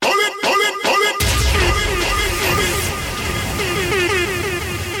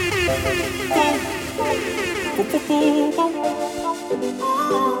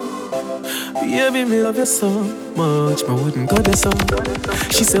baby, me love you so much, I wouldn't go there so.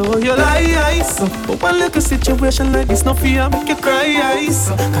 She said, oh, you lie, so. But one little situation like this, no fear, make you cry,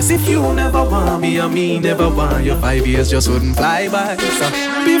 so. Cause if you never want me, and me never want you, 5 years just wouldn't fly by, so.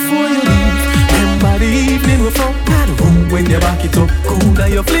 Before you leave, remember the evening we found the room when you back it up, cool,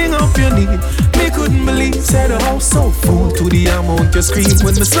 and you fling up your knee. Me couldn't believe, said the house so full to the amount you scream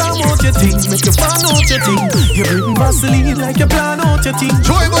when me slam out your team, make you fan out your team. You bring Vaseline like you plan out your team.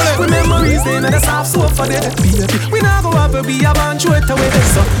 With memories in the soft sofa there, baby. We not go up and be a band, throw it away.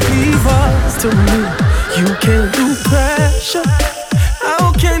 So leave us to me. You can't do pressure.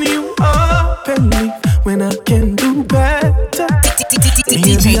 How can you open me when I can do better?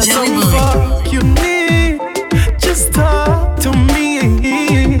 Maybe that's some fuck you need. Just talk to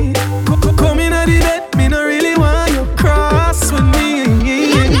me. Come in at the bed, me no really want you cross with me.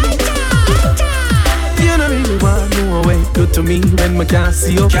 You no really want no way to me when me can't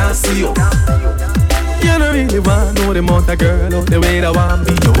see you. You don't really want no the amount of girl out the way that want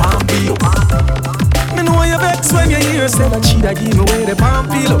be you. Me know you vex when you hear say that she da give me away the palm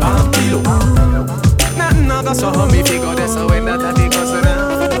pillow. Nothing other so how me figure this so when that I goes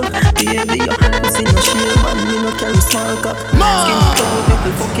around. Baby, your hands in no shame and me no carry small cup. Skin cold,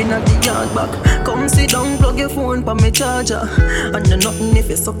 people fucking at the yard back. Come sit down, plug your phone pa me charger. And you nothing if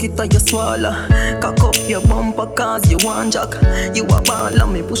you suck it or you swallow. Cock up your bumper cause you want jack. You a ball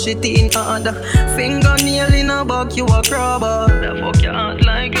and me push it in harder. Fingernail in a back, you a crabber. The fuck your heart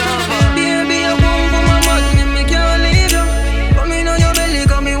like lava. Baby, you come for my body, me can't leave you. Come in on your belly,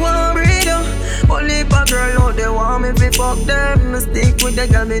 cause me want breathe you. Only a girl out they want me fi fuck them. Me stick with the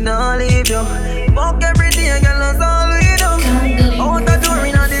girl, me nah leave you. Fuck every day, girl, that's all we do. Out the door,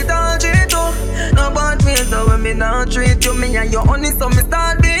 inna the tall street too. No bad ways, so when me nah treat you, me and you honest, so me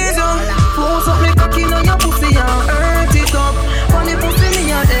start beat you. Force up me cocky on your pussy and hurt it up. Funny pussy,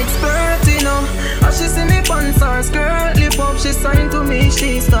 me an expert, you know. As she see me pants or skirt lip up, she sign to me,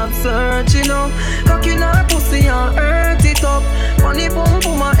 she stop searching, you know. Cocky on her pussy and hurt it up. Funny pum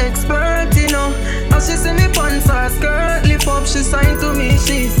pum an expert, you know. As she see me pants or skirt lip up, she sign to me,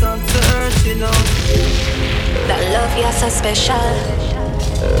 she stop searching, you know. That love you're so special,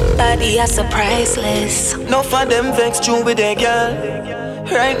 body you're so priceless. No for them vex you with a girl.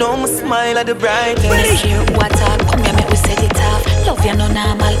 Right now my smile at the brightest. Hear what I come here, make we set it off. Love you no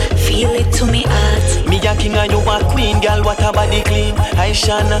normal, feel it to me heart. Me a king and you a queen, girl, what a body clean. I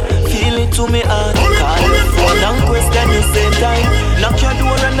shana, feel it to me heart. Call your phone and question you same time. Knock your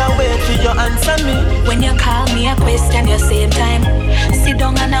door and I wait for you answer me. When you call me a question you same time. Sit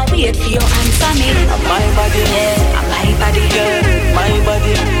down and I wait for you answer me. My body, yeah, my body, yeah, my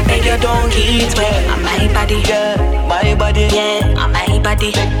body. Beg you don't get wet. My body, yeah, my body, yeah, my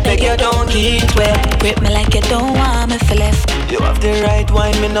body. Beg you don't get wet. Grip me like you don't want me for left. You have the right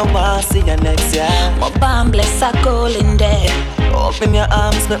wine, me no want see you next year. My bomb bless a goal in there. Open your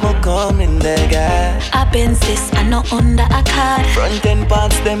arms, let me come in there, girl. I been sis, I know under a card. Front end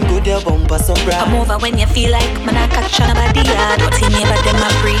parts, them good, your bumper some bright. Come over when you feel like man I catch on nobody yard. But in never them a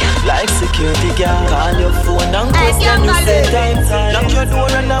free. Like security girl, call your phone and question you same time. Knock your door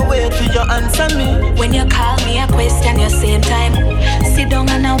and I wait for you answer me. When you call me a question you same time. Sit down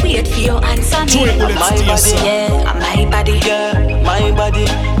and I wait for you answer me. My body, yeah, my body, yeah, my body.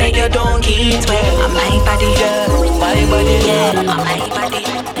 Beg you don't get wet. My body, yeah, my body, yeah, my body.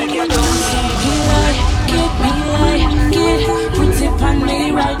 Beg you don't get put it on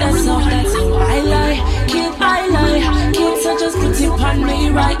me right, that's all. I lie, so just put it on me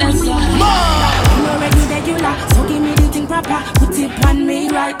right, that's all. You already regular, so give me the thing proper. Put it on me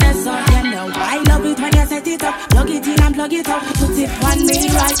right, that's all. You know I love it when you set it up. Plug it in and plug it up. Put it on me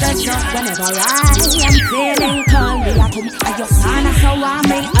right, that's all. Whenever I am feeling cold, me I come and your son so I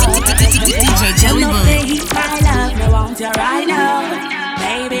make DJ Joey Boy. The heat my love, me want you right now.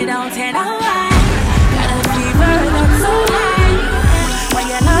 Baby, don't tell no lie. Got a fever that's so high. When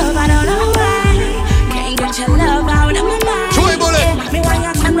you love, I don't know why. Can't get your love out of my mind. Joey Bullet. Me want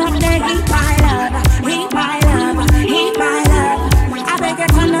you to turn up the heat my love. Heat my love, heat my love. I beg you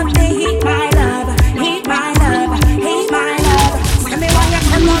turn up the heat my love. Heat my love, heat my love. Me want you to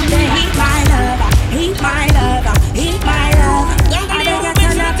turn up the heat my love. Heat my love, heat my love. I beg you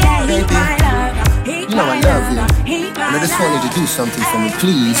turn up the heat my love. Heat You know I love you. And I just want you to do something for me,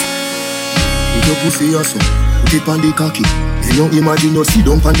 please. With your pussy also, put it on the cocky. You don't imagine you sit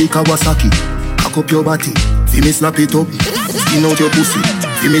down on the Kawasaki. Cock up your body, feel me slap it up. Skin out your pussy,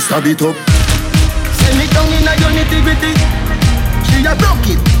 feel me stab it up. Send me down in a your nitty-gritty. She a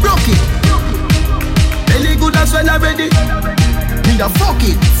broke it. Belly good as well already. Me a fuck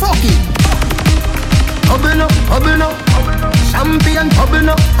it. Hubble up. Champion,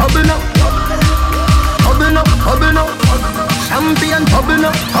 hubble up. bubble up, bubble up. Champion bubble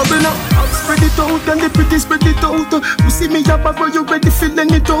up, bubble up. Spread it out and the pretty spread it out. You see me a bag where you ready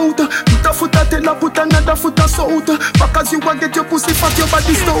filling it out. Put a foot a tell her, put another foot a south. Back as you a get your pussy fat, your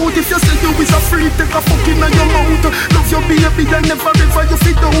body stout. If you say you is a freak, take a fuck in your mouth. Love your baby and never ever you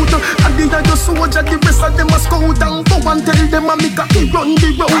fit out. And the other soldier, the rest of them a scout. And go and tell them a make a run the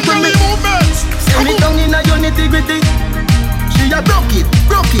road. Send it down in a unity gritty. She a broke it.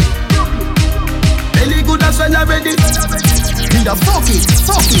 Belly good as well already. Me a fuck it.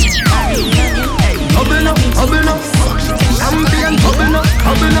 Bubble up. Champion bubble up.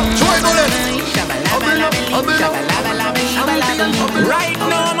 Joy bullet. Bubble up. Champion bubble up. Right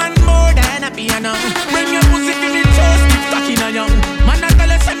now man more than happy enough. Bring your pussy to the chest, keep talking on young. Man I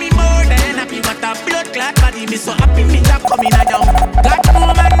tell us me more than happy. What a blood clot body, me so happy me job coming on young. Got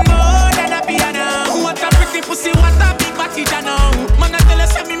no man more than happy enough. What a pretty pussy, what a big body now. Man I tell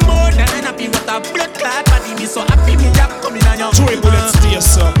us me more than happy. What a blood clot body, me so happy me job coming on young. Joy bullets to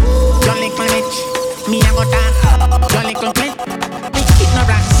yourself. Your little bitch, me a go talk. Your little clit, big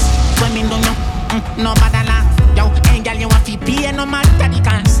ignorance. When me don't know, no bother laugh. Yo, ain't girl you want to pay no matter the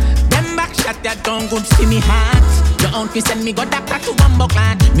cost. Them back shot that don't good see me heart. Your own fi send me go doctor to bumbo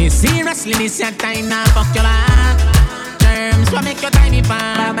clan. Me seriously this your time now fuck your heart. Germs what make your time be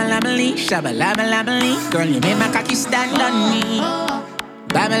fun. Babalabaloo, shabalabaloo. Girl you make my cocky stand on me.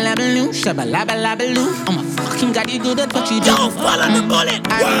 Babalabaloo, shabalabaloo. I'm a fucking god, you good at what you do. Don't fall on the bullet.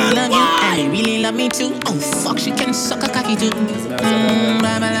 I really love you, and you really love me too. Oh fuck, she can suck a cocky too.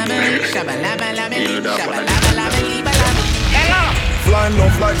 Babalabaloo, shabalabaloo. Flying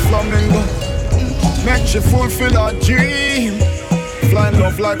love like flamingo, make you fulfill a dream. Flying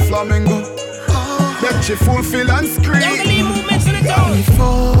love like flamingo, make you fulfill and scream. We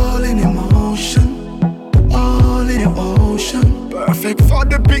fall in emotion, all in the ocean. Perfect for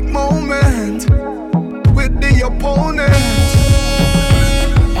the big moment with the opponent.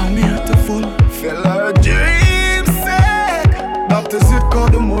 I'm here to fulfill our dream sick. That is it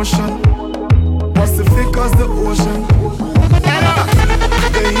called emotion. Pacific as the ocean.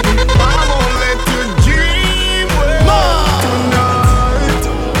 Baby, I'm gonna let you dream with tonight.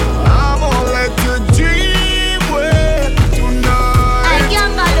 I'm gonna let you dream with tonight.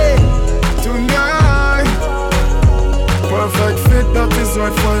 Tonight. Perfect fit, that is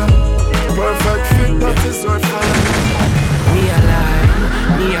right for you. Perfect fit, that is right for you. Me a lie,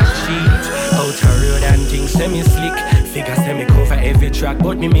 me a cheat. Out a road and things semi-slick. Figure semi cover every track,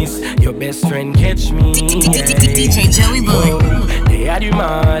 but me miss your best friend catch me. DJ Joey Boy. They had you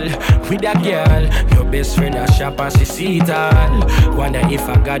mall with a girl. Your best friend a shop and she see it all. Wonder if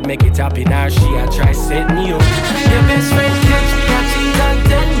a God make it happen or she a try set me up. Your best friend catch me and cheat and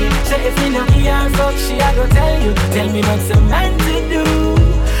tell me. Say if you know me or fuck, she a go tell you. Tell me what's a man to do.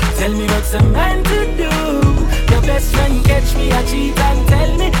 Tell me what's a man to do. Your best friend catch me a cheat and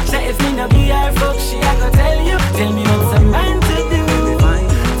tell me. Say if me no be her fuck, she a go tell you. Tell me what's a man to do.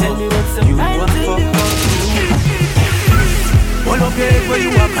 Tell me what's a man to do. All up here where you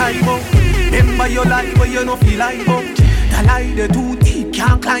a climb up. Remember your life where you no feel like up. The lie they too deep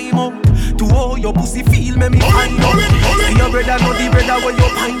can't climb up. To all your pussy feel me find up. And your brother know the brother where you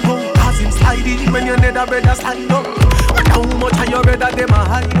find up. Cause him sliding when your nether brother slide up. But how much of your brother them a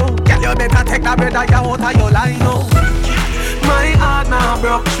hide up. Girl you better take that brother you out of your line up. My heart now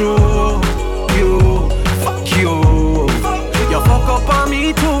broke through you. Fuck you. You fuck up on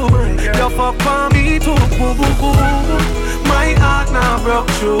me too. You fuck on me too. Boo boo boo. My heart now broke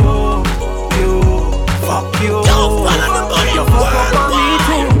through you. Fuck you. You fuck up on me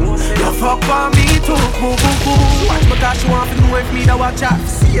too. You fuck on me too. Boo boo boo. Watch because she want to know if me da watch her.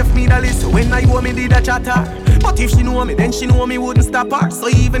 See if me da listen when I want me did a chatter. But if she know me, then she know me wouldn't stop her. So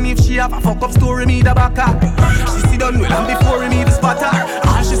even if she have a fuck up story, me da back her. She see done well and before me the spot her.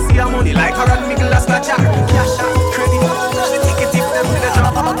 All she see her money like her and Miguel a snatch her. Cash her, credit. She take it if them to the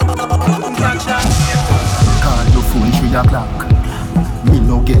job. Catch her. Call your phone 3 o'clock. Me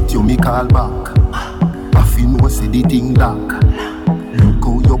no get you, me call back. I feel no say the thing lock. Look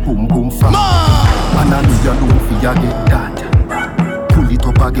how your boom boom fat. And I know you don't feel get that. Pull it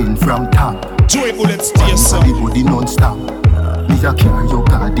up again from top. Joy bullets to yourself. The body non-stop. Me a carry your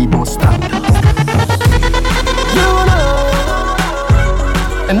car the bus stop. You know,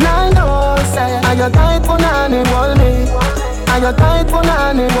 and I know, say I got tight for nanny wall me. I got tight for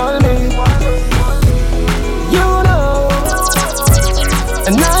nanny wall me. You know,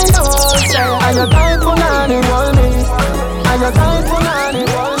 and I know, say I got tight for nanny wall me. I got tight for nanny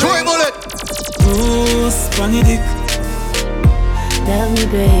wall me. Joy bullet. Goose bunny dick. Tell me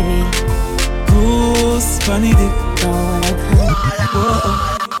baby. Goose bunny dick. Don't wanna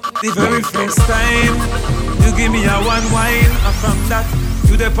come. The very first time you give me a one wine, and from that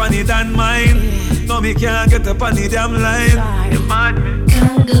you the panny than mine. No, me can't get up on the damn line. You mad me?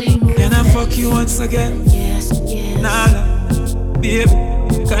 Can I fuck you once again? Yes, yes. Nada, baby,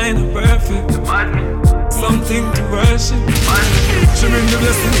 kinda perfect. You mad me? Something to worship. She bring the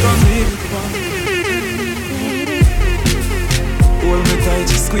blessings on me. Hold me tight,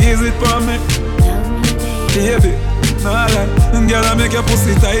 just squeeze it for me. Baby, nah lie. Girl, I make your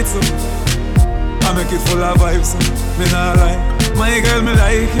pussy tight, so I make it full of vibes, so me nah lie. My girl, me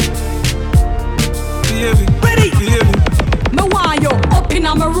like it. Baby, ready? Baby, me want you up in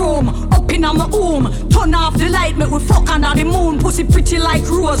my room, up in my home. Turn off the light, make we fuck under the moon. Pussy pretty like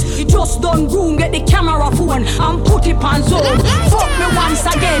rose, it just done room. Get the camera phone and put it on zone. Fuck me once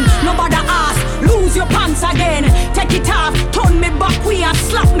again, nobody ask. Lose your pants again, take it off. Turn me back, we and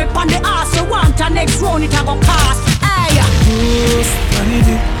slap me on the ass. You want a next round, it a go cast. Hey, cruise, money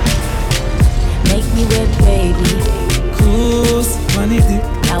dip. Make me wet, baby. Cruise, money dip.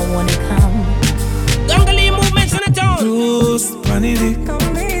 I wanna come. Jungle movements in the town. Cruise, money dip.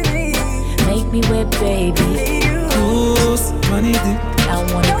 Make me wet, baby. Cruise, money dip. I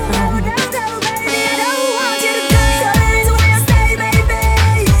wanna come.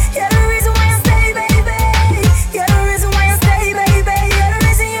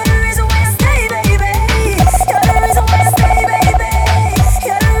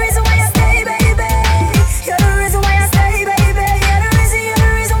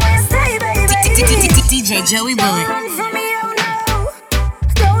 DJ Joey Bullet.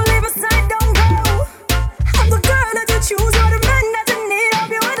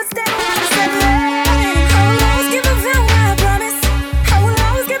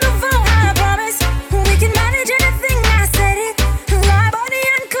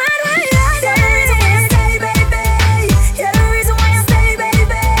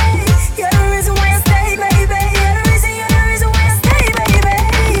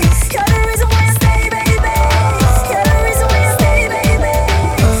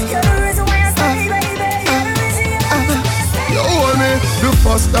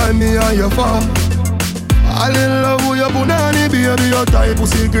 Me and your farm. All in love with your punani, baby, your type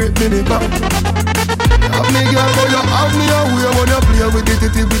pussy great mini pop. Have me girl, but you have me away when you play with it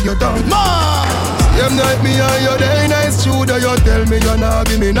with your tongue. Same night me and your day nice shooter, you tell me you're not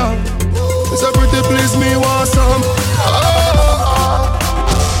give me now. It's a pretty place me want some.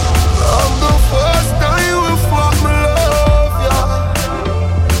 I'm the first time we fuck me love, yeah.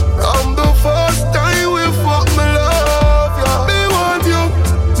 I'm the first time we fuck me love, yeah. Me want you.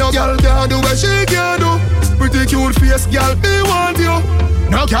 No girl can do what she can do. Pretty cute face, girl, me want you.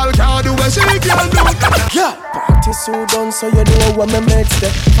 No girl can do what she can do. Yeah, party so done, so you know what me mates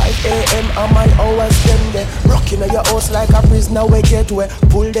there. 5 a.m. and my hours them there. Rocking at your house like a prisoner we get where.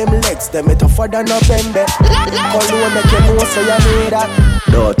 Pull them legs, them it tougher than a bembe. Call you and make you know so you need that.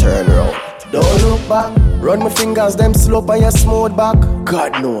 Don't turn around, don't look back. Run my fingers, them slope and you smooth back.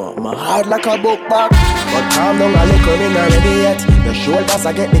 God no, my heart like a book back. But calm down a little, me not ready yet. Your shoulders,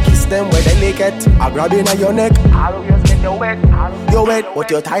 I get the kiss them where they lick it. I grab in your neck. I'll just get you wet. You wet, but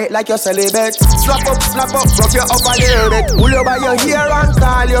you're tight like you're celibate. Slap up, rock you up a little bit. Pull you by your hair and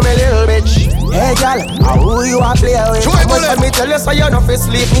call you me little bitch. Hey girl, who you a play with? But let me tell you so you know fi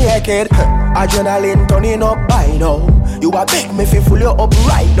sleep naked. Adrenaline turning up by now. You a beg me fi full you up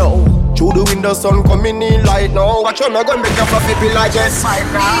right now. Through the window sun coming in light now. Watch out, me gon' make you fluffy feel like yes right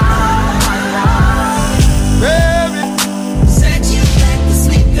now. Baby, said you like the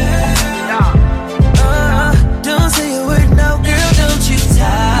sweet girl. Yeah. Don't say a word now, girl. Don't you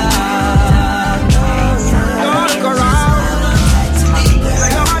talk. Don't go round.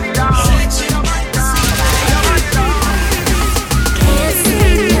 Can't say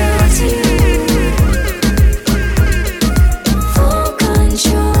no to full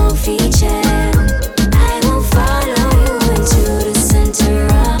control feature. I will follow you into the center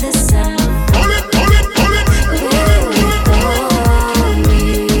of the sun.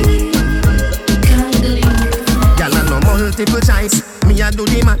 Y'all are no multiple choice. Me a do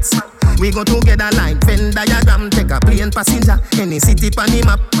the maths. We go together like Venn diagram. Take a plane passenger, any city pan the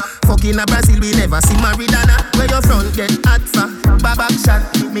map. Fucking a Brazil, we never see Maridana. Where your front get hot for babak shot.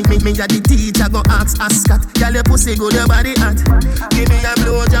 Me a the teacher go ask Ascot. Girl your pussy good, your body hot. Give me a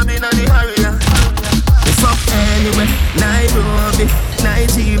blow job in the area. We fuck anywhere, Nairobi,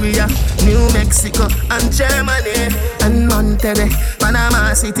 Nigeria, New Mexico, and Germany, and Monterrey,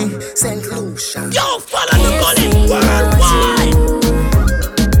 Panama City, St. Lucia. Yo, follow the money worldwide.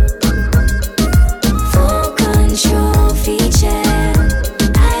 Full control feature.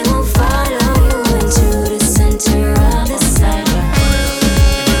 I will follow you into the center of the sun.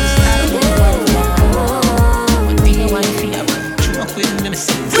 me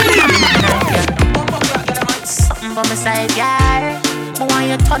see. Something for my side, girl. I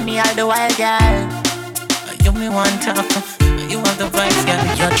want you turn me all the while, girl. You me want to. You have the vibes, girl.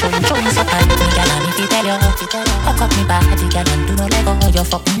 You're chum so tight, me girl. And if you tell you, hook up me body, girl, and do no lego. You're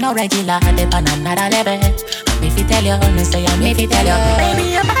fucking no regular, dip on another level. And if you tell you, me say I'm if you tell you,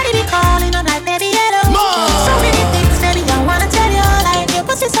 baby, your body be calling on like baby hello. So many things, baby, I wanna tell you. Like your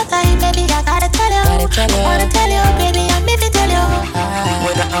pussy so tight, baby, I gotta tell you. Wanna tell you, baby, I'm if you tell you.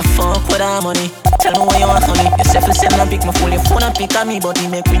 Whether I fuck with our money, tell me what you want, honey. Yourself is send and pick my phone, your phone and pick on me, body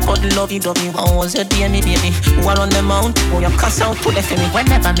make me cuddle love you, doggy. How was your day, me baby? Who are on the mount? Who you cuss out to the me?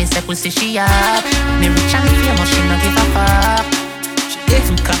 Whenever me say pussy she up, me rich and famous, she no give a fuck. She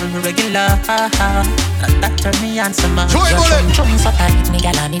even call me regular, and that turn me on some more. You're chum so tight, me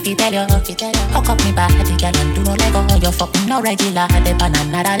gal, and if you tell you, hook up me body, gal, and do no lego. You're fucking no regular, dip on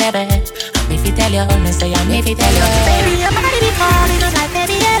another level. And if you tell you, me say I'm if you tell you, baby, your body be calling on like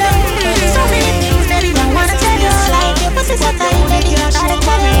baby hello. So many things, baby, I wanna tell you. Like your pussy so tight, baby, I gotta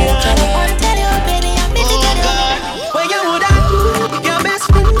tell you. Wanna tell you, baby, I'm if you tell you. What you woulda do? Your best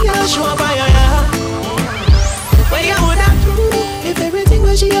friend, girl, show up by your yard. What you woulda do? If everything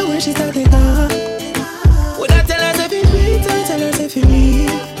was she where she started off? Would I tell her to be sweet or tell her to be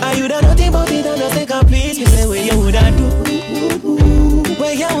leave? Are you done nothing about it and just take a please? You say what you woulda do?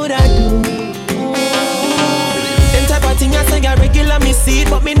 What you woulda do? Them type of thing I say a regular me see it,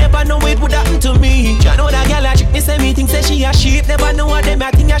 but me never know it would happen to me. You know that girl a trick me say me think say she a sheep. Never know what them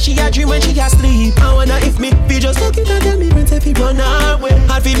I think she a dream when she a sleep. I wonder if me be just look it and tell me friends if he run her way.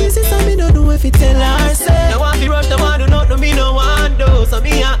 I feel listen so me don't know if it tell her say. No one fi rush, no one do not know me no one do. So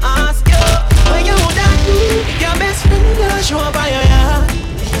me a ask you, what you woulda do? If your best friend girl show up by your yard?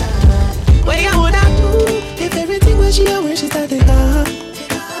 What you woulda do? If everything was she where she started off?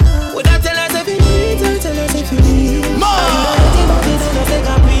 Would I tell her to be sweet or tell her to be leave? Nothing about it and I take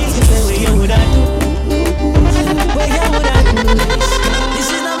a piece. You say what you woulda do? What you woulda do? This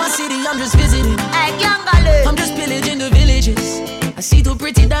is not my city, I'm just visiting. I'm just pillaging the villages. I see two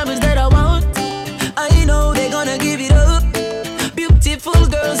pretty diamonds that I want. I know they're gonna give it up. Beautiful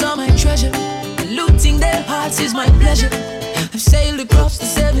girls are my treasure. Looting their hearts is my pleasure. I've sailed across the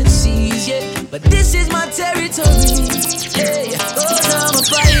 7 seas, yeah, but this is my territory. Yeah, cause I'm a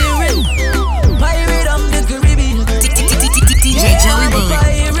pirate. Pirate of the Caribbean. I'm a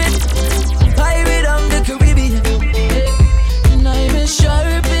pirate of the Caribbean. And I'm as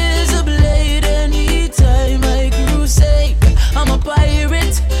sharp as a blade anytime I crusade. I'm a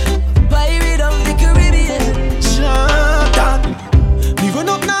pirate of the Caribbean. Shut up. Me run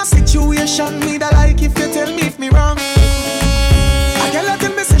up now situation, me da like if you tell me if me wrong. A girl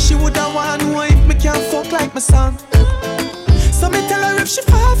tell me say she woulda want know if me can't fuck like my son. So me tell her if she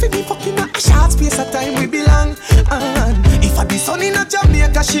fall for me fucking a short space of time we belong. And if I be son in a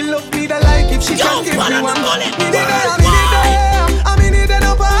Jamaica, she love me da like if she can't give me one. Me need it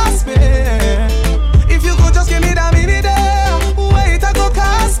no pass me. If you go just give me that minute there, wait I go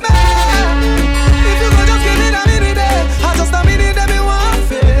cost me. If you go just give me that minute there, I just a minute there me want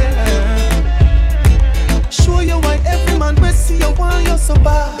fair. Show you why every man will see you want you so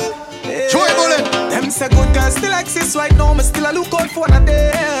bad. Show you bullet. Them say good girls still exist right now, me still a look out for one of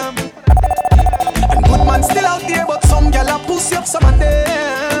them. And good man still out there, but some gyal a pussy up some of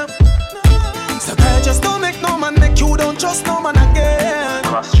them. So girl just don't make no man make you don't trust no man again.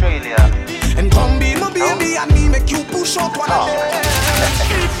 From Australia. And come be my baby and me make you push out one of them.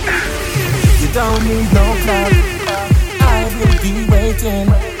 You don't need no love, I will be waiting.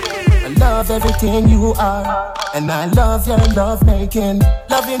 I love everything you are, and I love your love making.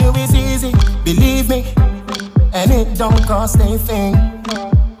 Loving you is easy, believe me, and it don't cost a thing.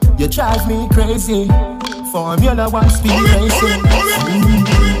 You drive me crazy, Formula 1 speed racing.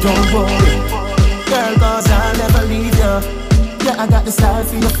 Don't worry, girl, cause I'll never leave you. Yeah, I got the style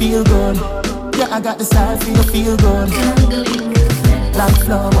for you feel good. Yeah, I got the style for you feel good. Like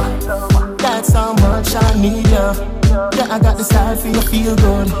flower, that's how much I need you. Yeah, I got the style for you feel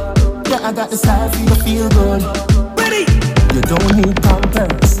good. Yeah, I got the style for you feel good. Ready? You don't need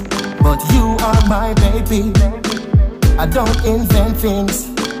pampers, but you are my baby. I don't invent things,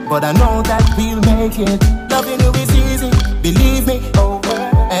 but I know that we'll make it. Loving you is easy, believe me,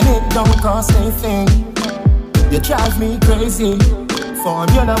 and it don't cost a thing. You drive me crazy,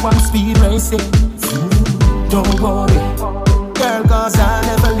 Formula 1 speed racing. Don't worry, girl, cause I'll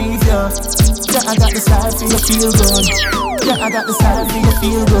never leave you. Yeah, I got the style for you feel good. Yeah, I got the style for you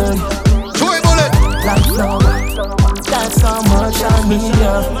feel good. Like flower, that's how much I need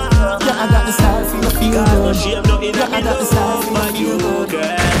you. Yeah, I got the style for you feel good. Yeah, I got the style for you feel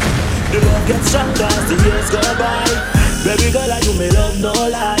good. The love gets stronger as the years go by. Baby girl, you me love no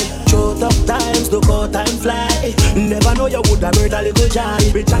lie. Short up times, look how time fly. Never know you woulda murder a little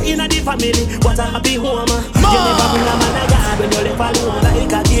joy. Rich inna the family, what a happy home. You never bring a man a yard when you left alone.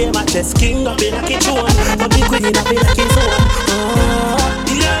 Like a game of chess, king up in a kitchen. But the queen up in a kitchen.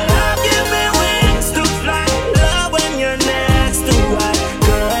 Your love give me wings to fly. Love when you're next to I.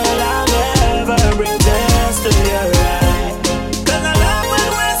 Girl, I'll never bring tears to your right. Cause I love when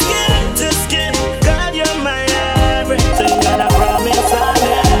we're skin to skin. God, you're my everything. And I promise I'll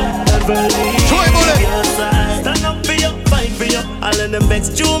never leave your side. Stand up for you, fight for you. I'll let them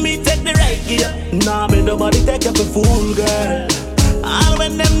vex you, me take the right gear. Nah, me nobody take you for fool, girl. All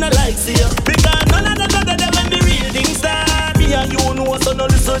when them no like see you. Because none of them when the real thing start. Me and you know so no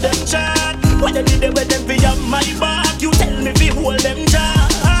listen them chat. When you did it with them for your my back. You tell me if you hold them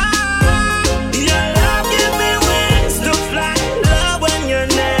chat. Your love give me wings to fly. Love when you're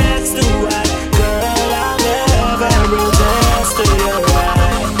next to I. Girl, I'll never protest to your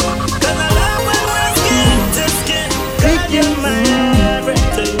right. Cause I love when we're skin to skin. Girl, you're my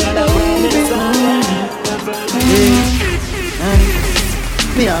everything. And I promise I'll never leave.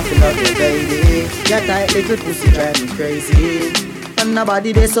 Me have to love you, baby. Your tight little pussy drive me crazy. And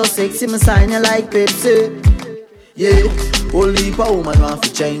nobody they so sexy, me sign you like Pepsi. Yeah, whole heap of woman want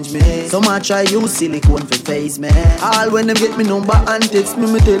to change me. Some I try use silicone for face me. All when them get me number and text me,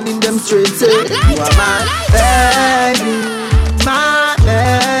 me telling them straight say you are my baby, my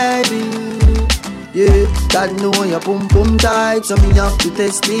baby. Yeah, God know your pum pum tight, so me have to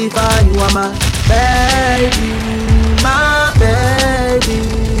testify you are my baby, my baby.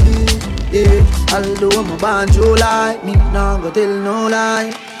 Yeah, although I'm a banjo like me, nah go tell no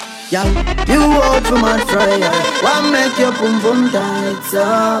lie. Yeah, you out for my fryer. Why make your pum pum tight,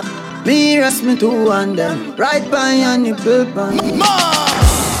 so me rest me two and them right by your nipple pan.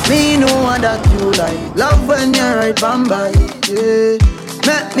 Me know that you like love when you're right by. Yeah,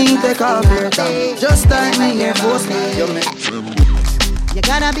 make me take off your top, just like me Air Force One. You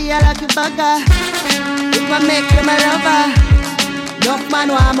gotta be a lucky bugger if I make you my lover. Enough man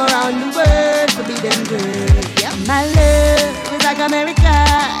want around the world to be them girl. Yeah, my love is like America.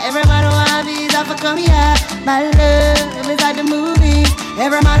 Every man want visa for come here. My love is like the movie.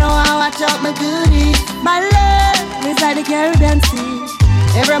 Every man want watch out my goodies. My love is like the Caribbean Sea.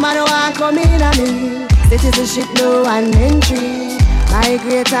 Every man want come in on me. Citizenship no one entry. My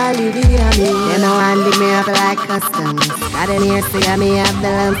great Olivia me. You know I leave me up like customs. Got in here say me have the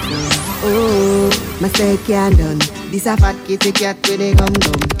lamp. Oh, my say can't done. This a fat kitty cat with a gum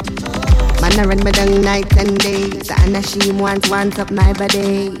gum. Man I run me down night and day. So Anna she wants up my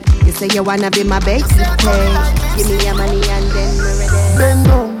body. You say you wanna be my basic play. Give me your money and then we're ready. Bend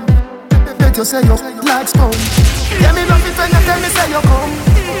down, bet you say you like stone. Yeah, me love it when you tell me say you come.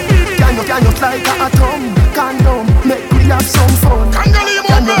 Can you fly like a atom? Condom, make we have some fun. Can you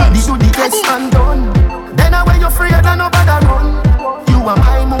do the best and done? Then I when you free and nobody run. You are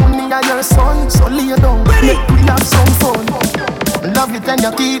my moon, me and your son. So lay down, make we have some fun. Love it when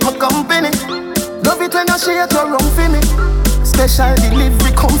you keep me company. Love it when you share your rum for me. Special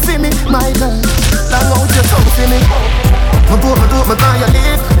delivery come for me, my girl. Long out your tongue for me. Me do, can you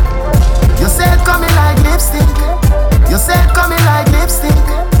live? You said coming like lipstick. You said coming like lipstick.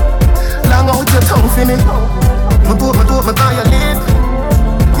 Long out your tongue for me. Me do, can you live?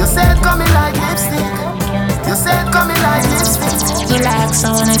 You said coming like lipstick. You said coming like lipstick. Relax,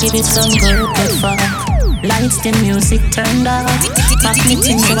 I wanna give it some good fun. Lights, the music turned off. Back me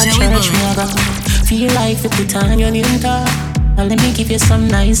things to a church, me go. Feel like you put on your new top. Now let me give you some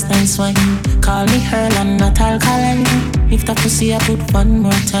nice wine. Call me Earl and not alkaline. If the pussy I put one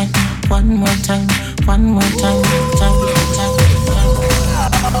more time.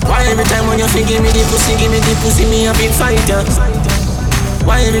 Why every time when you say give me the pussy, me a big fighter.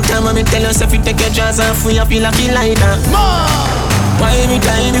 Why every time I tell yourself you take your jaws off, we feel like you like that. Why every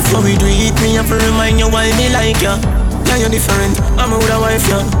time before we do it, me have to remind you why me like ya. Yeah, you're different, I'm a with a wife,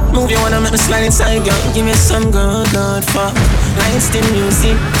 yeah. Move you wanna make me slide inside, yeah. Give me some good fuck. Lights, the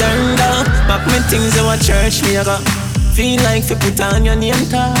music turned up. Back me things over church, me I got. Feel like you put on your name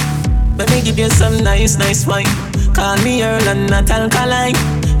tag. Let me give you some nice wine. Call me Earl and not alkaline.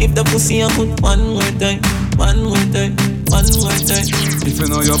 If the pussy you put one more time. If you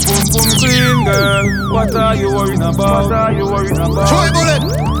know your pum clean, girl, what are you worrying about? Troy bullet.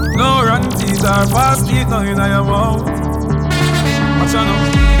 No ranties or fast teeth, no in your mouth. Watch out now,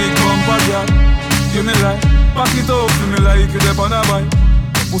 big bumper girl. Give me life, back it up to me like you dep on a bike.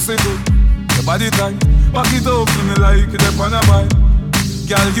 Pussy good, your body tight. Back it up to me like you dep on a bike.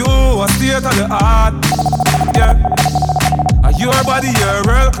 Girl, you a state of the art, yeah. Your body, your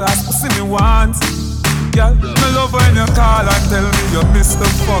world class pussy me want. Girl, me love when you call and tell me you miss the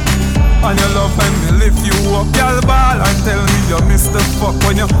fuck. And you love when me lift you up. Girl, ball and tell me you miss the fuck.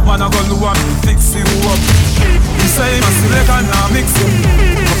 When you wanna go do and me fix you up. You say you select and now mix it.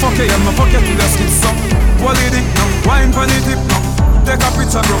 Me fuck you till you skip some. What it dick now, wine pon it tip now. Take a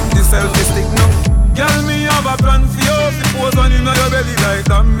picture, rub the selfie stick now. Girl, me have a plan for you. If pose on in your belly like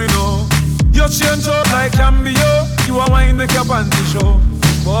that, me know. You change up like Cambio. You a wine make your panty show.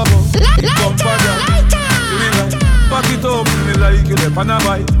 Bobo, it come for girl. Do me right, back it up to me like you left on a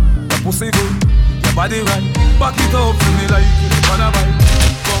bite. Your pussy good, your body right. Back it up to me like you left on a bite.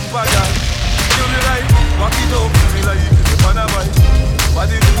 Come for girl. Do me right, back it up to me like you left on a bite. Your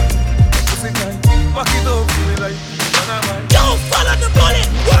body good, your pussy tight. Back it up to me like you left on a bite. Yo, follow the bullet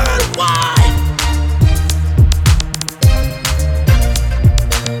worldwide.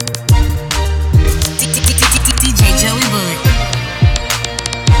 DJ Joey Bullet.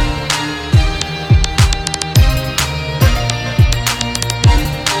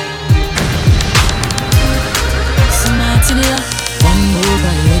 One more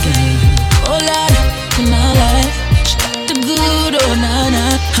by again. Oh Lord, in my life, she got the good, oh na na.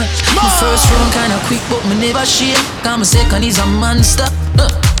 My first round kinda quick, but me never shame. Cause my second is a monster.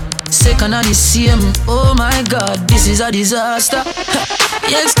 Second are the same. Oh my God, this is a disaster.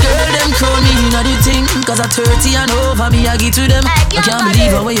 Yes, girl, them crown me in the thing. Cause at 30 and over me, I give to them. I can't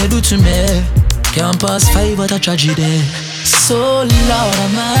believe what you do to me. Can't pass 5 but a tragedy. So Lord,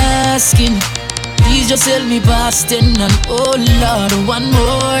 I'm asking, please just help me past 10. And oh Lord, one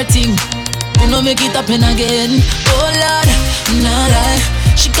more thing, do not make it happen again. Oh Lord, nah lie,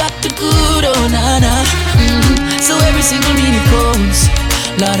 she got the good, oh nah nah. So every single minute counts.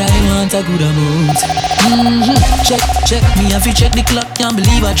 Lord, I want a good amount. Check me, if you check the clock, can't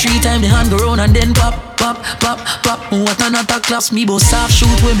believe I 3 times the hand go round and then pop. What another class, me boss half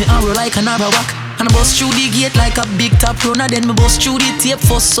shoot with me arrow like an arrow whack. And I bust through the gate like a big top runner. Then me bust through the tape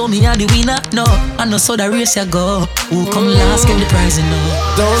first, so me are the winner. No, I know so the race ya go. Who come last, get the prize, you know.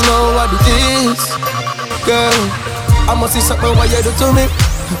 Don't know what it is, girl. I must see something what you do to me.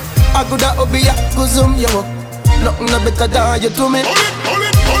 I could have be a good zoom, you up. Nothing no better than you to me.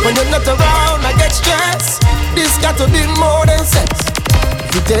 When you're not around, I get stressed. This got to be more than sex.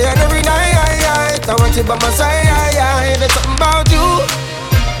 You day and every night, I want you by my side. There's something about you,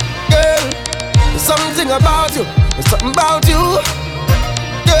 girl. There's something about you. There's something about you,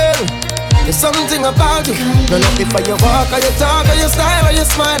 girl. There's something about you. No, not if you walk, or you talk, or you style, or you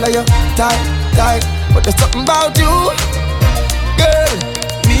smile, or you tight. But there's something about you, girl.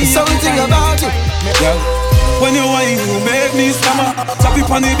 There's something about you. Yeah. When you whine, you make me stammer. Tap it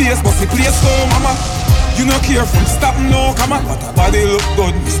on the bass, but the place go, mama. You no care from stop, no, come on. But her body look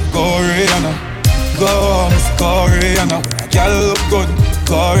good, Miss Koreana. Go, Miss Koreana. Girl look good,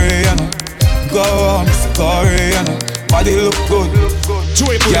 Koreana. Go, Miss Koreana. Body look good.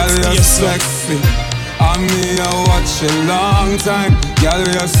 Girl, you're sexy. And me, I watch a long time. Girl,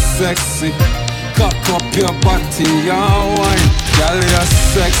 you're sexy. Cock up your body and wine. Girl, you're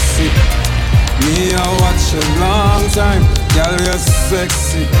sexy. Me, I watch a long time. Girl, you're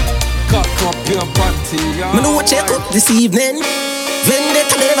sexy. Cock up your body and me know what check up this evening.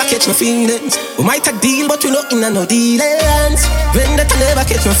 Vendetta never catch my feelings. We might a deal, but we not in a no dealings. Vendetta never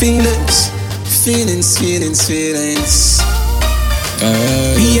catch my feelings. Feelings. Baby,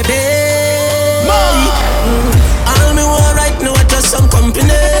 all me want right now is just some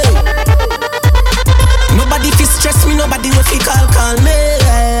company. Nobody fi stress me, nobody will fi call me.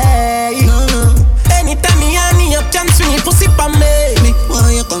 No. Anytime me and me up, chance me pussy pa me.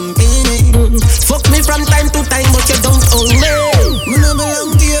 Why you company? Fuck me from time to time, but you don't own me. Me no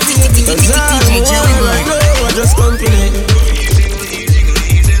belong to your baby. Cause all right now I just company.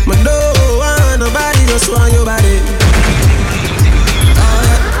 Me don't want nobody, just want your body.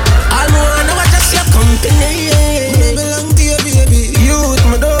 All me want now I just your company. Me belong to your baby. Youth,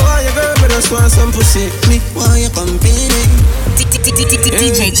 me don't want your girl, me just want some pussy. Me want your company.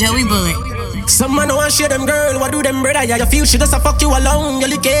 DJ Joey Bullet. Some man want share them girl, what do them brother? Yeah, you feel she just a fuck you alone, you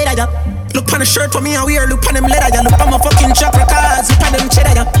look at ya. Look on the shirt for me and wear, look on them leather, yeah. Look on my fucking chakra cards, look on them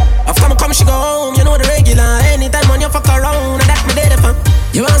cheddar, yeah. I've come, she go home, you know the regular. Anytime when you fuck around, and that me dead fun.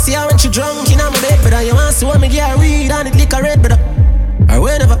 You wanna see her when she drunk in my bed, brother. You wanna see when me get her weed and it lick her red, brother. Or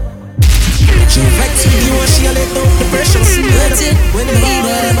whenever she vex with you and she let down the pressure. Whenever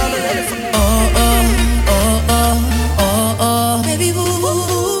baby boo boo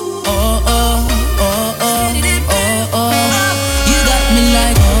boo. You got me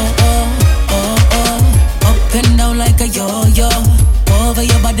like up and down like a yo-yo. Over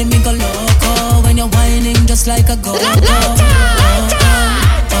your body me go loco when you're whining just like a go-go.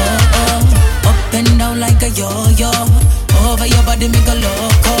 Up and down like go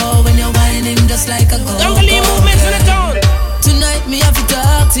loco when you're whining just like a go. Movements in the town. Tonight me have to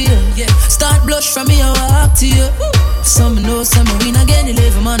talk to you. Start blush from me and walk to you. Some know some win again.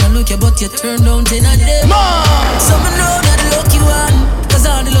 11 man I look you but you turn down 10 a day. Some know that the lucky one, cause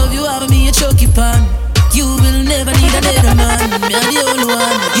all the love you have me you choke it pan. You will never need another man. Me are the only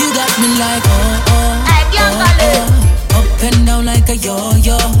one. You got me like up and down like a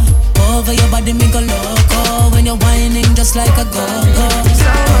yo-yo. Over your body me go loco when you're whining just like a go-go.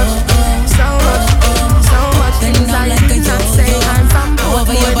 So much things I cannot say. I'm from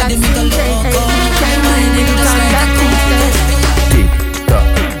over your body me go loco. Whining just like a go-go. Tick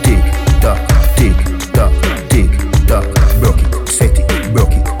tock, broke it, set it,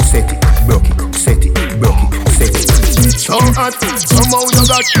 broke it, set it, broke it, set it, broke it, set it. So hot, somehow you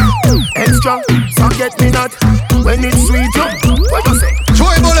got extra, forget me not. When it's sweet, you, what you say?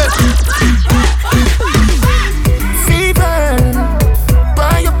 Joy bullet. Fever,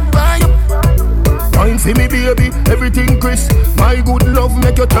 buy up. Wine for me baby, everything crisp. My good love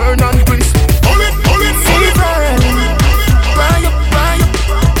make you turn and crisp. Fever, buy up.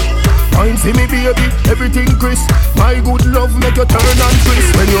 Wine for me baby, everything crisp. My good love make you turn and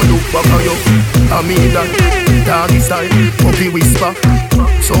crisp. When you look back on you, I mean that doggy style, puppy whisper.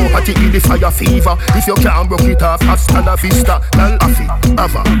 So hot it in the fire fever. If you can't broke it off, hasta la vista. Girl, affy,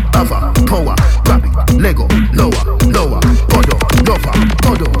 ava, power, grab it, Lego, lower, podo, cover,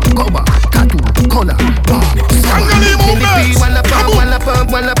 tattoo, color,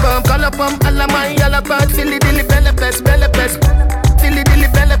 Wanna pump, color pump, alla my yalla bird, Philly dilly bella best. Philly dilly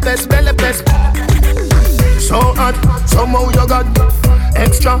bella best. So hot, somehow you got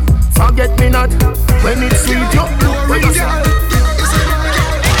extra, forget me not. When it's sweet, you when you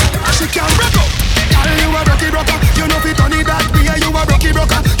she can't break up. Girl, you a rocky broker. You know fi turn it that way. You a rocky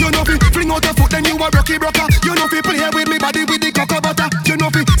broker. You know fi fling out your foot, then you a rocky broker. You know fi play with me body with the cocoa butter. You know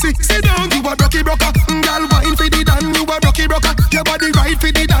fi sit down. You a rocky broker. Girl, wine fi the dan. You a rocky broker. Your body right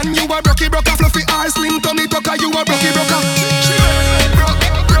fi the dan. You a rocky broker. Fluffy eyes, slim tummy tucker. You a rocky broker. She broke.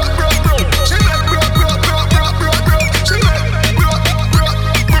 She broke. She broke.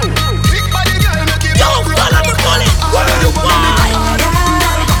 Big body girl, make it. Yo, follow the bullet. What do you want?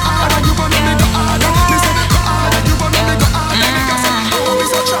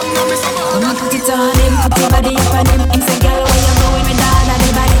 Put it on him, put your body up on him. Him say, girl, where you going with all of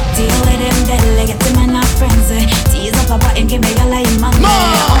the body? Deal with him, delegate him and not friends. Tease up about him, give me a line, man.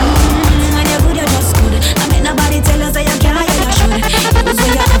 And you're good, you're just good. I mean, nobody tell us that you can't, you should. Use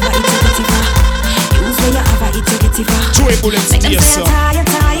where you have it, you get it far. Use where you have it, you get it far. Joy bullets, make them say, tired.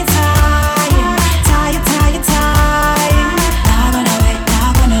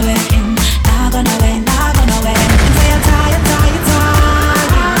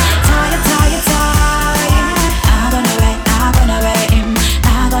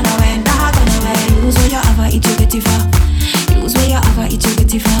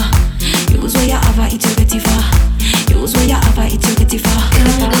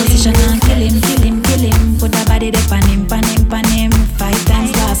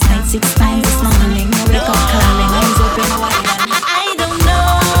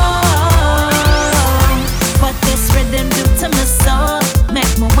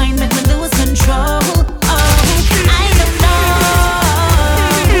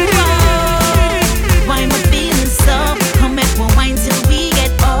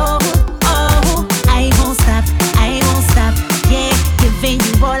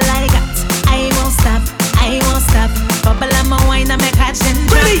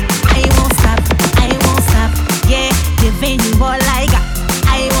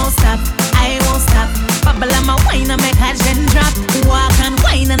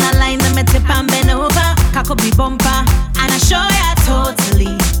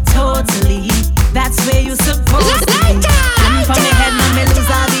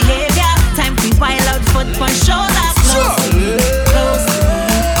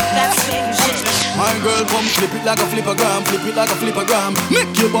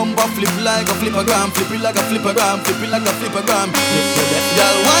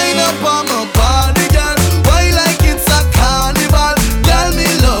 Girl, wind up on my body, girl. Why like it's a carnival? Girl, me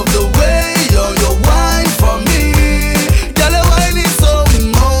love the way you wine for me. Girl, your wine is so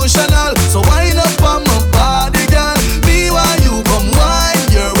emotional. So wind up on my body, girl. Me while you come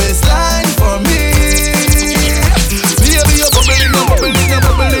wine your waistline for me. Baby, you're bubbling,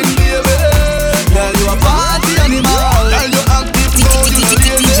 baby. Girl, you a party animal. Girl, you active, so you the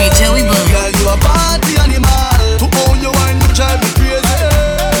lady. DJ Joey Bullet. Girl, you a party animal. To own your wine, you drive me crazy.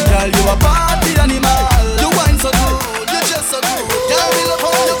 Girl, you a party animal.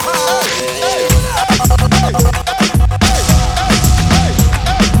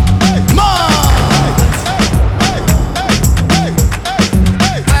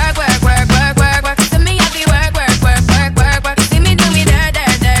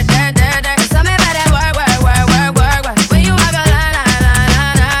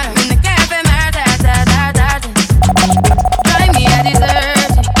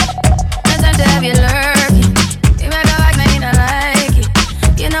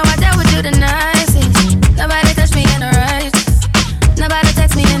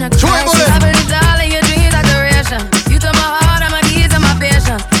 in a crisis. I believed all of your dreams are duration. You took my heart, I'm a keys and my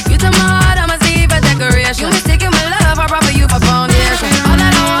patience. You took my heart, I'm a sleeve for decoration. You mistaken my love, I brought for you for foundation. All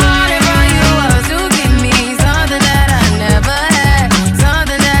that I wanted from you was to give me something that I never had,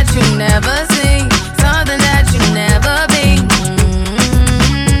 something that you never seen, something that you never been.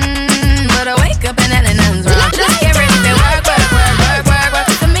 But I wake up and nothing's wrong. Just get ready to work, work, work, work, work, work.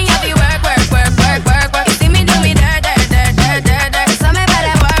 To me, I be work, work, work, work, work, work. You see me do me dirt, dirt, dirt, dirt, dirt, dirt. So me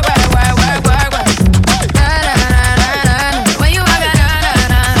better work, work, work, work, work, work. Da da da da da. When you walk da da da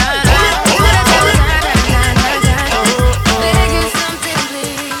da da. Beg you something,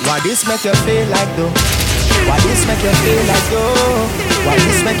 please. Why this make you feel like though? Why this make you feel like though? Why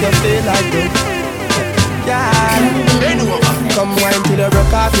this make you feel like though? Yeah, come wine till you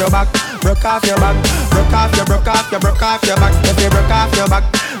broke off your back, broke off your back, broke off your, broke off your, broke off your back. If you broke off your back,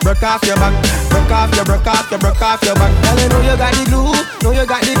 broke off your back, broke off your, broke off your, broke off your back. Girl, you know you got the glue, know you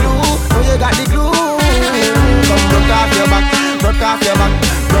got the glue, know you got the glue. Come broke off your back, broke off your back,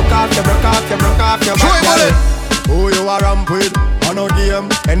 broke off your, broke off your, broke off your back. Who you are ramp with? On no game.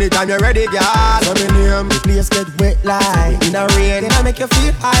 Anytime you're ready, girl. So me name. The place get wet like in a rain. Then I make you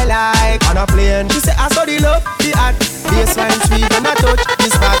feel high like on a plane. She say I saw the love, the art. Baseline sweet and I touch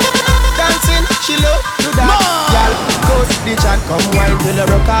this spot. Dancing, she love to that. Girl, coach the chat. Come wine till you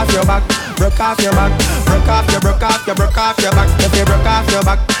broke off your back, broke off your back, broke off your, broke off your, broke off your back. If you broke off your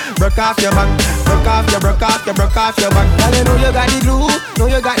back, broke off your back, broke off your, broke off your, broke off your back. Girl, you know you got the glue, know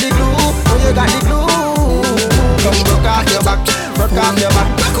you got the glue, know you got the glue. Come broke off your back, broke off your back,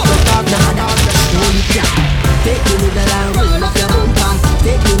 broke off your back. Take the nigga and roll up your bumper.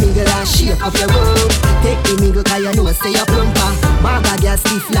 Take the nigga and shake up your road. Take the nigga 'cause you know say a plumper. Maga girl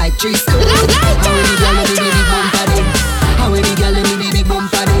stiff like tree stone. How every girl let me be big bumper day. How every girl let me be big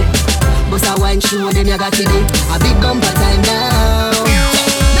bumper day. Bust a wine show them you got today. A big bumper time now.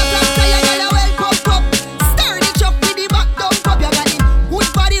 The black tire girl a well pop up. Stir the truck with the back dump up. You got it good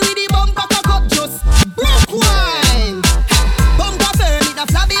body with the bumper cock up. Just broke wine. Bumper firm it a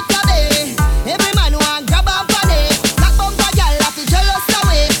flabby flabby. Every man want grab up on it. Black bumper girl have to jealous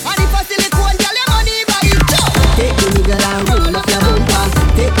away. And if a silicone girl your money buy it too. Take the nigga and roll up your bumper.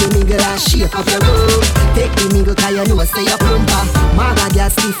 Take the nigga and shake up your road. Take the nigga 'cause you know say a plumper. Maga girl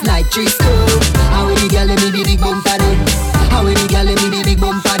stiff like tree stone. How every girl let me be big bumper day. How every girl let me be big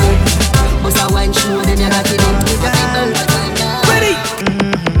bumper day. Bust a wine show then you got it in. Ready?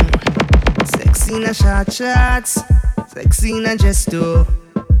 Sexy in a short shorts, sexy in a dress too.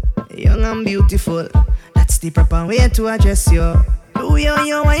 Young and beautiful, that's the proper way to address you. The way how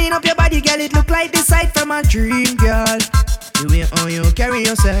you wind up your body, girl, it look like the sight from a dream, girl. The way how you carry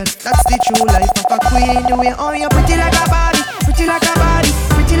yourself, that's the true life of a queen. The way how you pretty like a Barbie, pretty like a Barbie,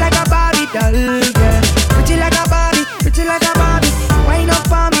 pretty like a Barbie doll, girl. Pretty like a Barbie, pretty like a Barbie. Wind up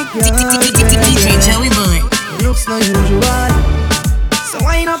for me, girl. DJ Joey Bullet. Looks not usual, so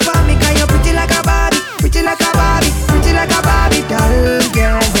wind up for me 'cause you're pretty like a Barbie, pretty like a Barbie, pretty like a Barbie doll,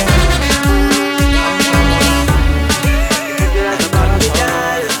 girl,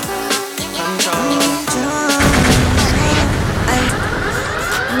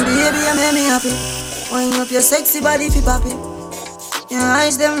 Baby, you make me happy. Wind up your sexy body fi poppy. Your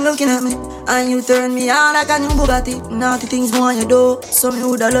eyes them looking at me, and you turn me on like a new Bugatti. Naughty things more you do, so me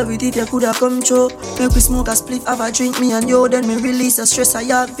woulda love it if you coulda come true. Make we smoke a spliff, have a drink, me and you. Then me release the stress I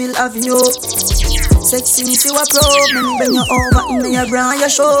have, feel having you. Sexy me to a pro, me bring you over in your bra and your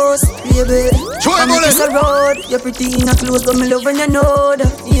shoes, baby. I'm a road, you're pretty in a clothes, but me love when you know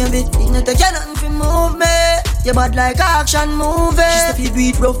that, baby. You not take nothing fi move me. You bad like action movie. Just if you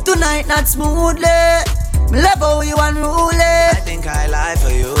beat rough tonight, not smoothly. Me love how you unruly. I think I lie for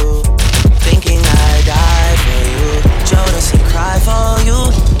you, thinking I die for you. Jealousy cry for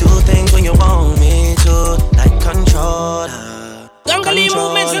you, do things when you want me to, like controller. Gangali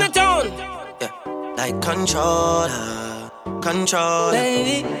movements in the town. Yeah, like controller, controller.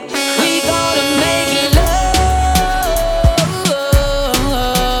 Baby, we gonna make love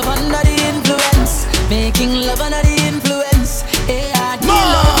under the influence, making love under the influence. Yeah, I do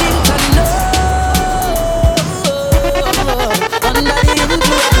loving to know under the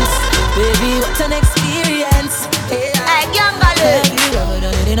influence. Baby, what an experience. Yeah, I can't believe you ever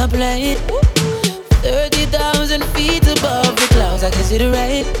done it in a plane. 30,000 feet above the clouds, I can see the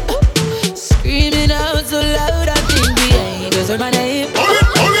rain. Screaming out so loud, I think the angels heard my name.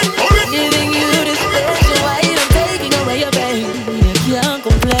 Giving you this special while I'm taking away your pain. You can't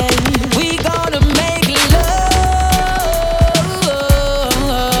complain. We gonna make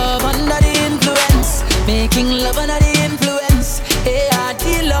love under the influence, making love under the influence. Yeah, I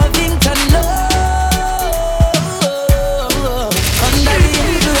feel loving to know under the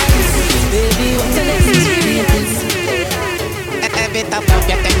influence.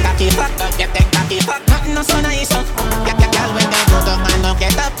 no so nice. Girl, when they go down and no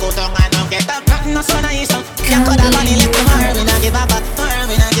get up, nothing no so nice. You coulda money left to her, we not give up,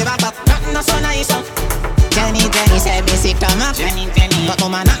 nothing no so nice. Jenny said me sick to my Jenny, but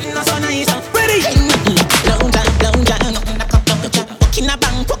woman nothing no so nice. Ready? Blow jam, walking a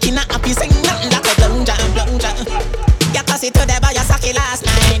bang, walking a happy, sing nothing like a blow jam. You pass it to the boy, you suck it last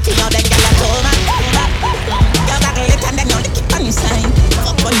night. You know then girl a over. You tackle it and then you lick it on the side.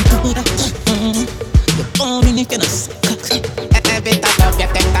 Fuck what you do. You own me, you can suck. Every time love, you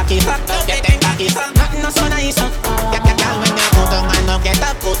take back it, nothing no so nice. Girl, when you go down and no get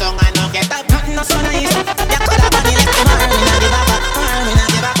up, nothing no so nice. You coulda money left to her, we not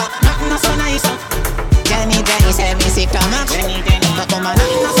give up, nothing no so nice. Jenny said me sick to my but woman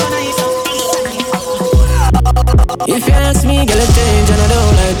nothing no so nice. If you ask me, girl, it's change and I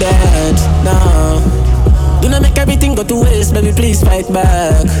don't like that. No, do not make everything go to waste, baby. Please fight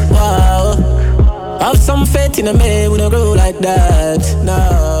back. Wow. Have some faith in a man, we don't grow like that. No,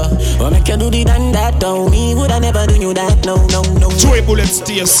 or make you do the done that. Don't me, would I never do you that? No. Joy bullets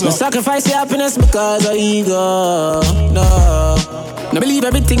to yourself. No sacrifice your happiness because of ego. No believe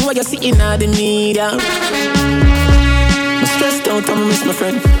everything what you see in the media. No stressed out, I'm miss my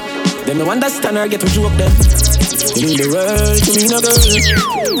friend. Then me understand her, get to joke them. You need the world to be no girl.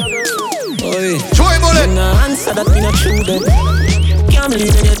 Oi, Joy bullet. no answer that me not true then. Can't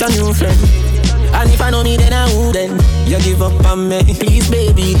believe you get a new friend. And if I know me, then I wouldn't. You give up on me, please,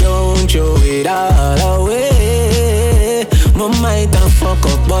 baby, don't throw it all away. My might have fuck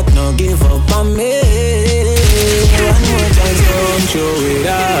up, but no give up on me. One more chance, don't throw it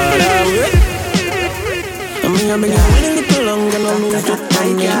all away. I mean, I've been waiting a little longer, no move to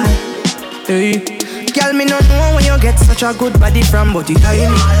time, yeah. Hey, girl, me not know when you get such a good body from, but it tiny,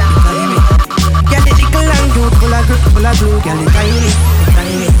 Girl, it little and cute, full of grip, full of glue. Girl, it tiny.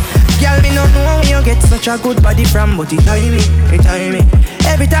 Girl, me not know when you get such a good body from, but it tiny.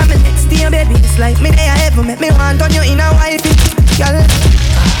 Every time me next to you, baby, it's like me there ever make me want on you in a wifey. Girl,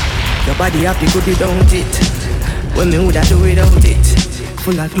 your body happy good without it. When me woulda do without it.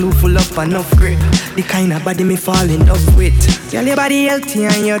 Full of glue, full of enough grip. The kind of body me fall in love with. Girl, your body healthy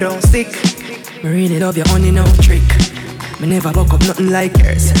and you don't sick. Me really love your honey, no trick. Me never buck up nothing like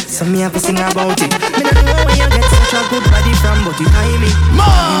yours, so me have to sing about it. Me don't know where you get such a good body from, but it tiny.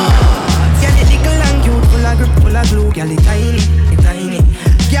 Girl, it little and cute, full of grip, full of glue. Girl, it tiny.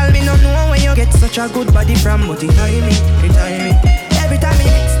 Girl, me don't know where you get such a good body from, but it tiny. Every time me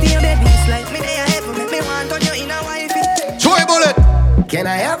next to you, baby, it's like me there ever make me want on you in a wifey. Joy bullet. Can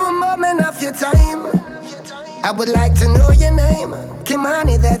I have a moment of your time? I would like to know your name.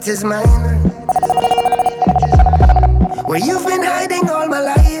 Kimani, that is mine. Where you've been hiding all my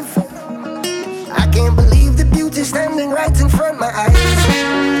life. I can't believe the beauty standing right in front of my eyes.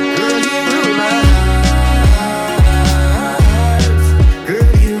 Girl, you rule my heart. Girl,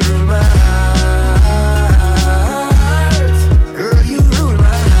 you rule my heart. Girl, you rule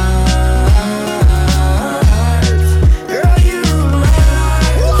my heart. Girl, you rule my heart.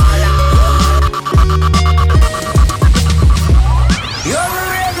 You're a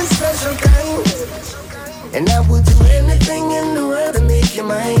rare and special kind, and I would do anything in the world to make you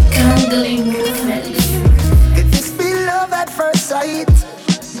mine. Could this be love at first sight?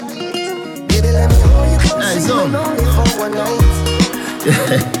 Baby, let me hold you close, even only for one night.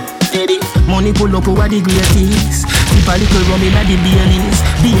 Steady, money pull up over the greatest. Keep a little rum in the Baileys.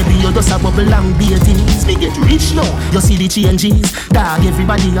 Baby, you just a bubble and beatings. Me get rich now, you see the changes. Dog,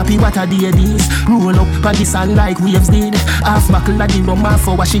 everybody happy, what a day this. Roll up on the sand like waves did. Half buckle of the rum, half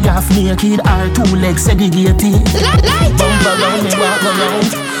for she half naked. Our two legs segregated. Bump around me, walk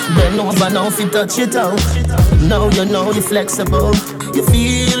around. Bend over now if you touch it out. Now you know you're flexible. You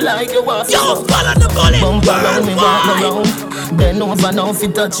feel like you want to go. Bump around me, walk around. Bend over now if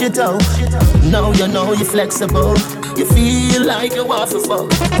you touch it out. Now you know you're flexible. You feel like you want to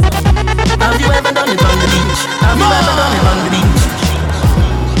fuck. Have you ever done it on the beach? Have you ever done it on the beach?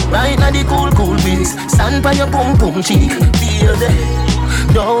 Right now the cool breeze. Stand by your pum pum cheek. Feel that.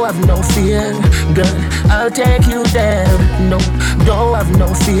 Don't have no fear, girl, I'll take you there. No, don't have no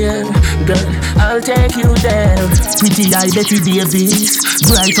fear, girl, I'll take you there. Pretty eye Betty Davis,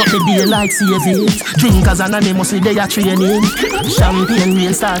 bright up the day like savings. Drinkers anonymously they are training. Champagne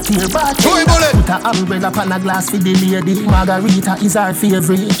rain start here, but put a umbrella on a glass for the lady. Margarita is our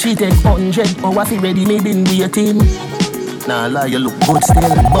favorite. She take 100 hours for ready, me been waiting. Nah lie, you look good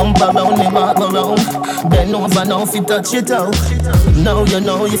still. Bump around me, walk around. Bend over now if you touch it out. Now you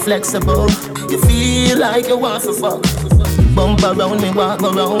know you're flexible. You feel like you want to fuck. Bump around me, walk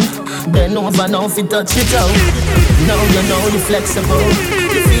around. Bend over now if you touch it out. Now you know you're flexible.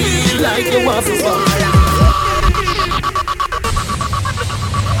 You feel like you want to fuck.